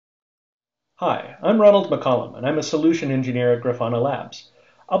Hi, I'm Ronald McCollam, and I'm a solution engineer at Grafana Labs.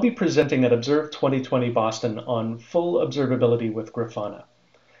 I'll be presenting at Observe 2020 Boston on full observability with Grafana.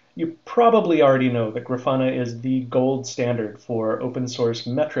 You probably already know that Grafana is the gold standard for open source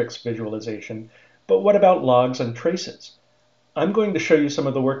metrics visualization, but what about logs and traces? I'm going to show you some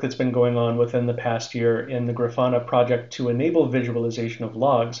of the work that's been going on within the past year in the Grafana project to enable visualization of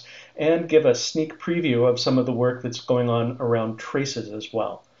logs and give a sneak preview of some of the work that's going on around traces as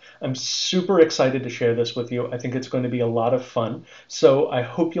well. I'm super excited to share this with you. I think it's going to be a lot of fun. So I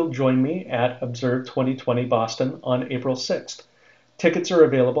hope you'll join me at Observe 2020 Boston on April 6th. Tickets are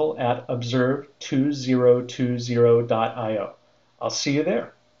available at observe2020.io. I'll see you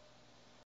there.